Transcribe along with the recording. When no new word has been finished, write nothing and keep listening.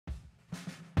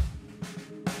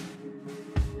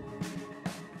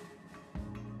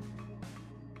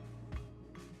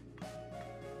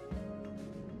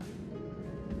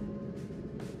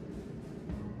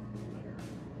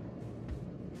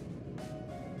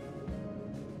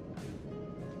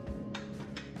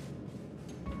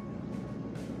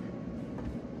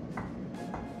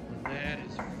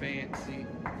fancy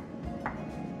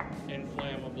and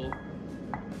flammable.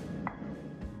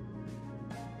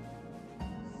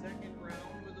 Second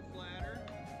round with a flatter.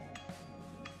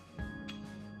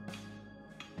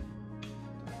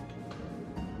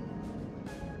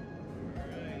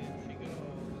 Alright, in she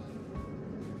goes.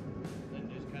 Then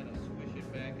just kind of swish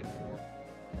it back and forth.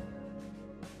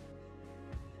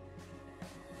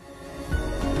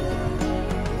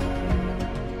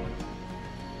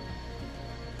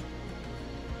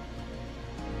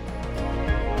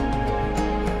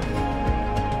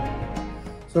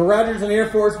 So Roger's an Air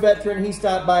Force veteran. He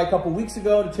stopped by a couple weeks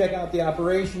ago to check out the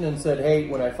operation and said, hey,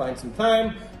 when I find some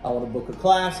time, I want to book a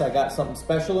class. I got something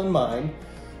special in mind.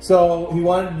 So he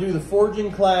wanted to do the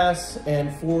forging class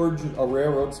and forge a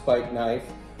railroad spike knife,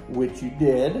 which you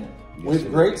did with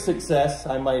great success,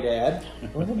 I might add.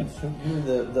 Go ahead and show me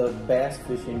the bass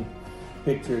fishing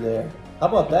picture there. How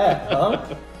about that,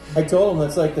 huh? I told him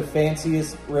that's like the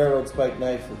fanciest railroad spike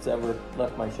knife that's ever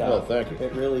left my shop. Oh, thank you.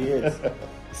 It really is.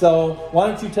 So why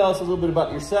don't you tell us a little bit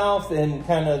about yourself and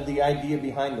kind of the idea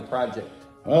behind the project?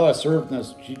 Well, I served in the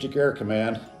Strategic Air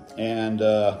Command, and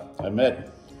I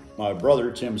met my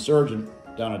brother, Tim Surgeon,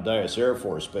 down at Dias Air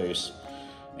Force Base.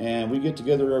 And we get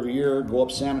together every year, go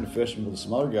up salmon fishing with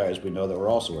some other guys we know that were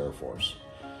also Air Force.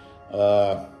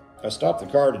 I stopped the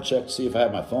car to check to see if I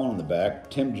had my phone in the back.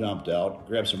 Tim jumped out,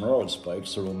 grabbed some railroad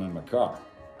spikes, threw them in my car.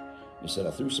 He said,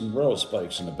 I threw some railroad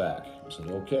spikes in the back. I said,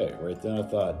 okay. Right then I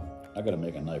thought, I got to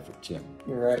make a knife for Tim.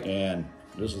 You're right. And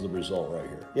this is the result right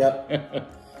here. Yep.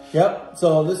 Yep.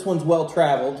 So this one's well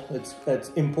traveled. It's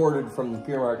imported from the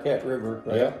Pure Marquette River,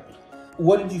 right? Yep.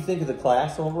 What did you think of the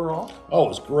class overall? Oh, it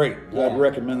was great. Yeah. I'd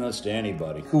recommend this to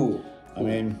anybody. Cool. I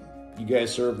mean, you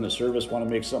guys serve in the service, want to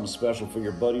make something special for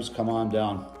your buddies, come on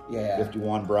down. Yeah.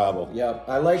 51 Bravo. Yep.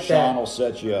 I like that. Sean will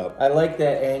set you up. I like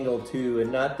that angle too,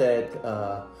 and not that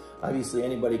obviously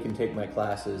anybody can take my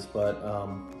classes, but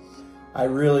I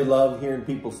really love hearing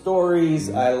people's stories.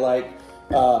 Mm-hmm. I like,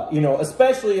 you know,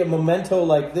 especially a memento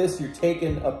like this, you're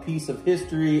taking a piece of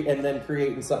history and then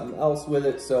creating something else with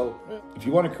it. So if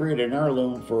you want to create an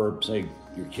heirloom for, say,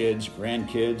 your kids,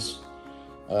 grandkids,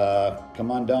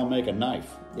 come on down, make a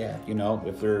knife. Yeah. You know,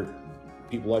 if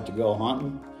people like to go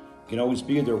hunting, you can always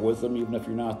be there with them even if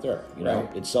you're not there. You know,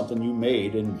 it's something you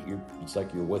made and it's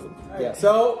like you're with them. Yeah.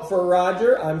 So for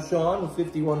Roger, I'm Sean with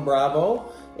 51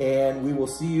 Bravo, and we will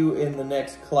see you in the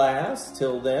next class.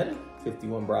 Till then,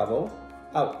 51 Bravo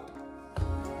out.